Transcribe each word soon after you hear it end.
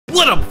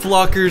What up,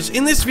 flockers?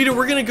 In this video,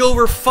 we're gonna go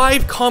over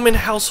 5 common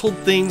household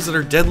things that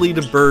are deadly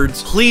to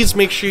birds. Please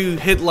make sure you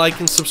hit like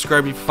and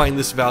subscribe if you find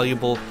this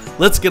valuable.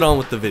 Let's get on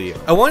with the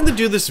video. I wanted to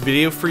do this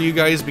video for you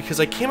guys because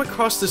I came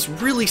across this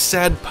really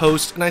sad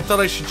post and I thought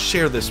I should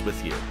share this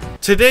with you.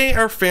 Today,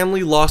 our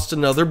family lost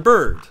another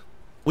bird.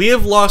 We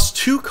have lost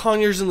 2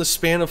 conures in the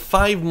span of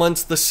 5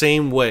 months the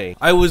same way.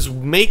 I was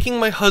making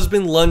my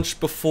husband lunch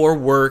before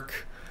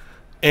work,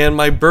 and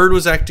my bird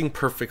was acting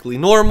perfectly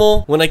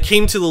normal. When I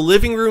came to the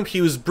living room,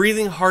 he was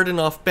breathing hard and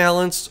off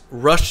balance,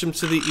 rushed him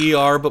to the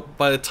ER, but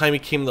by the time he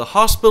came to the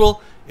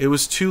hospital, it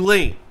was too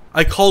late.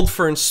 I called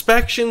for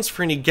inspections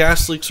for any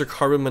gas leaks or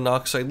carbon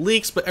monoxide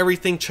leaks, but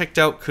everything checked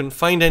out, couldn't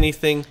find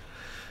anything.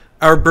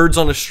 Our bird's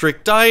on a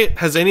strict diet.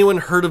 Has anyone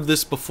heard of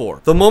this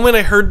before? The moment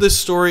I heard this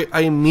story,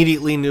 I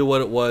immediately knew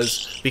what it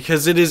was,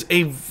 because it is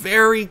a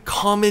very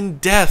common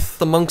death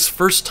amongst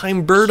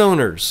first-time bird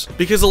owners.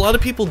 Because a lot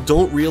of people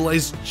don't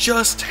realize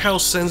just how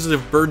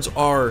sensitive birds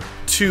are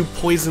to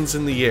poisons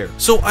in the air.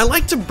 So I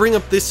like to bring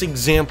up this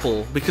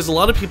example because a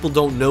lot of people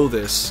don't know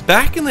this.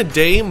 Back in the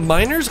day,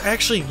 miners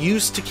actually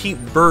used to keep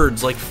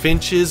birds like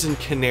finches and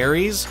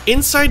canaries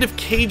inside of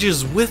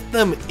cages with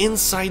them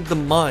inside the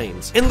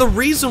mines. And the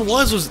reason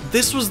was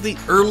this was the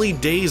early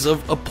days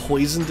of a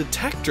poison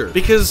detector,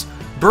 because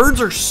birds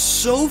are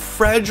so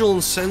fragile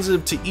and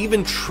sensitive to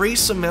even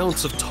trace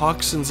amounts of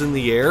toxins in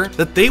the air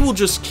that they will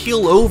just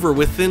keel over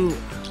within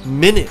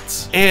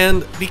minutes.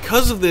 And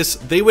because of this,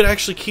 they would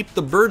actually keep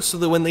the birds so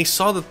that when they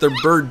saw that their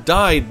bird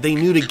died, they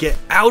knew to get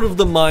out of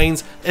the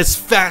mines as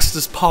fast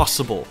as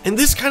possible. And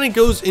this kind of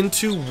goes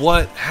into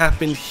what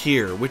happened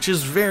here, which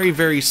is very,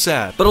 very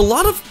sad. But a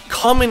lot of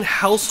common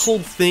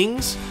household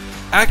things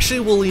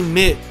actually will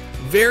emit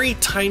very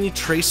tiny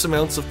trace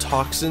amounts of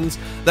toxins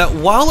that,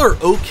 while are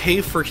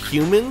okay for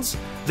humans,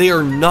 they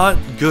are not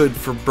good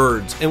for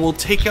birds and will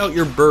take out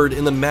your bird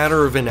in the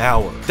matter of an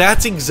hour.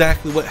 That's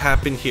exactly what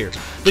happened here.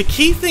 The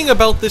key thing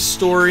about this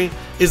story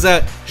is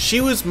that she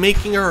was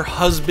making her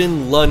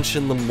husband lunch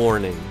in the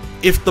morning.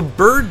 If the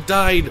bird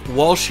died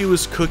while she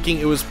was cooking,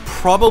 it was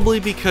probably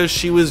because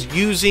she was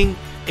using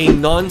a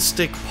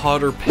non-stick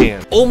pot or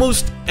pan.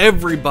 Almost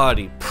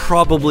everybody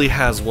probably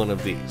has one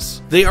of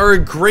these. They are a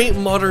great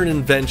modern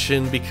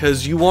invention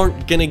because you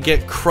aren't gonna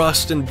get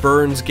crust and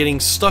burns getting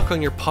stuck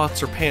on your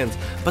pots or pans.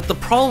 But the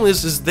problem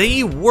is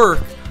they work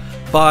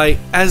by,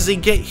 as they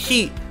get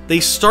heat,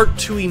 they start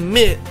to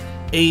emit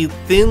a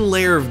thin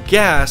layer of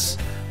gas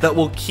that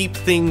will keep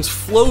things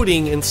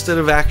floating instead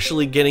of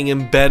actually getting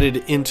embedded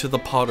into the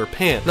pot or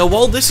pan. Now,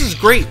 while this is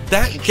great,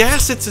 that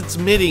gas it's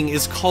emitting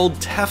is called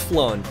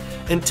Teflon.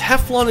 And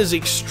Teflon is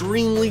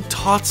extremely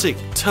toxic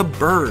to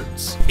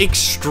birds.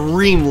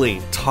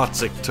 Extremely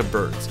toxic to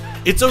birds.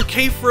 It's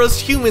okay for us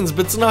humans,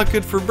 but it's not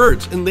good for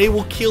birds, and they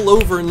will keel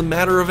over in the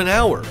matter of an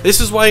hour. This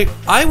is why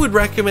I would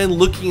recommend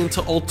looking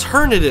into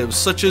alternatives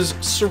such as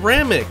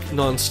ceramic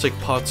non-stick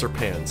pots or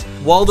pans.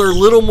 While they're a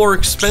little more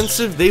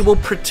expensive, they will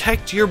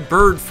protect your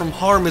bird from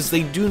harm as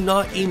they do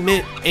not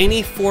emit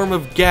any form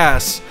of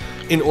gas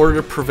in order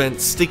to prevent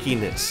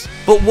stickiness.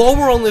 But while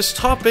we're on this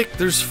topic,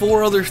 there's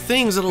 4 other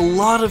things that a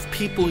lot of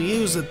people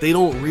use that they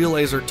don't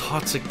realize are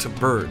toxic to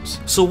birds.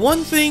 So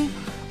one thing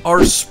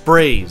are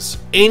sprays.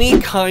 Any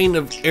kind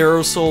of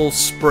aerosol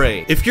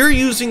spray. If you're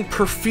using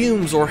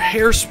perfumes or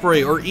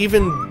hairspray or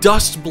even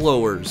dust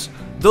blowers,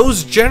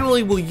 those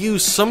generally will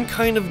use some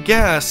kind of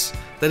gas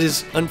that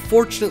is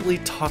unfortunately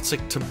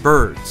toxic to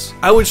birds.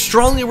 I would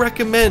strongly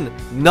recommend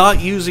not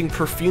using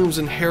perfumes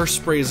and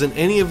hairsprays and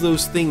any of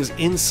those things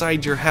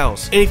inside your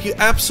house. And if you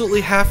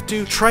absolutely have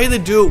to, try to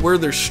do it where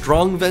there's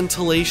strong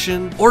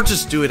ventilation, or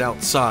just do it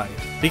outside.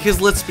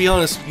 Because let's be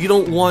honest, you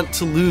don't want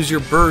to lose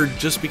your bird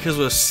just because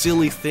of a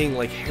silly thing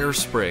like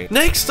hairspray.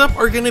 Next up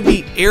are going to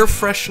be air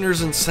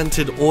fresheners and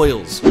scented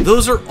oils.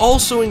 Those are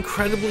also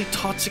incredibly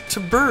toxic to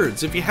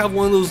birds. If you have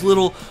one of those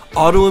little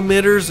auto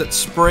emitters that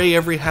spray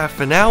every half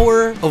an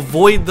hour,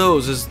 avoid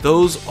those, as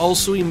those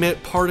also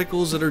emit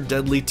particles that are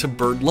deadly to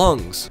bird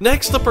lungs.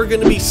 Next up are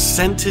going to be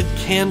scented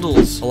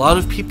candles. A lot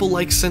of people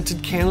like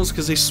scented candles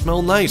because they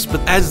smell nice, but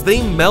as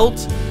they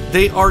melt,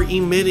 they are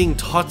emitting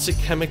toxic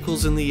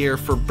chemicals in the air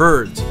for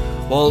birds.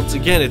 While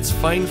it's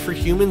fine for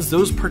humans,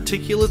 those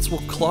particulates will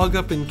clog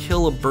up and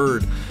kill a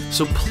bird,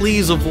 so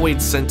please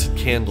avoid scented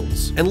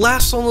candles. And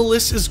last on the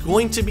list is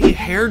going to be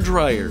hair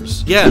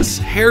dryers. Yes,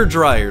 hair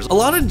dryers. A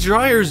lot of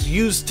dryers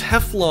use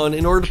Teflon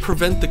in order to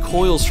prevent the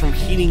coils from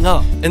heating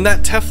up, and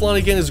that Teflon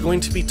again is going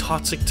to be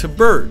toxic to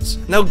birds.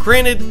 Now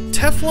granted,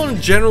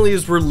 Teflon generally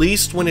is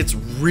released when it's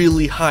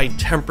really high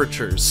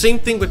temperatures. Same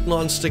thing with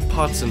non-stick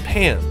pots and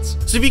pans.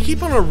 So if you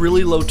keep on a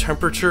really low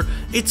temperature,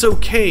 it's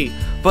okay,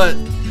 but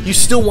you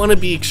still want to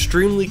be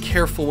extremely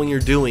careful when you're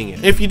doing it.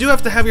 And if you do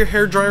have to have your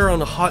hair dryer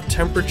on a hot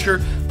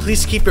temperature,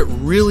 please keep it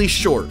really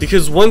short,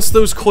 because once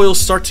those coils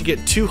start to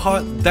get too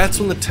hot, that's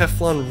when the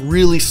Teflon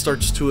really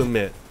starts to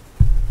emit.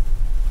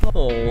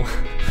 Oh,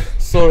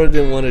 Sora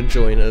didn't want to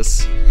join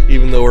us,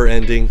 even though we're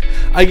ending.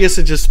 I guess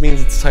it just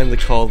means it's time to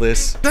call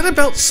this. That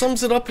about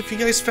sums it up. If you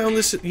guys found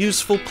this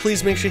useful,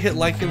 please make sure you hit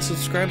like and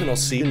subscribe, and I'll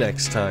see you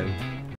next time.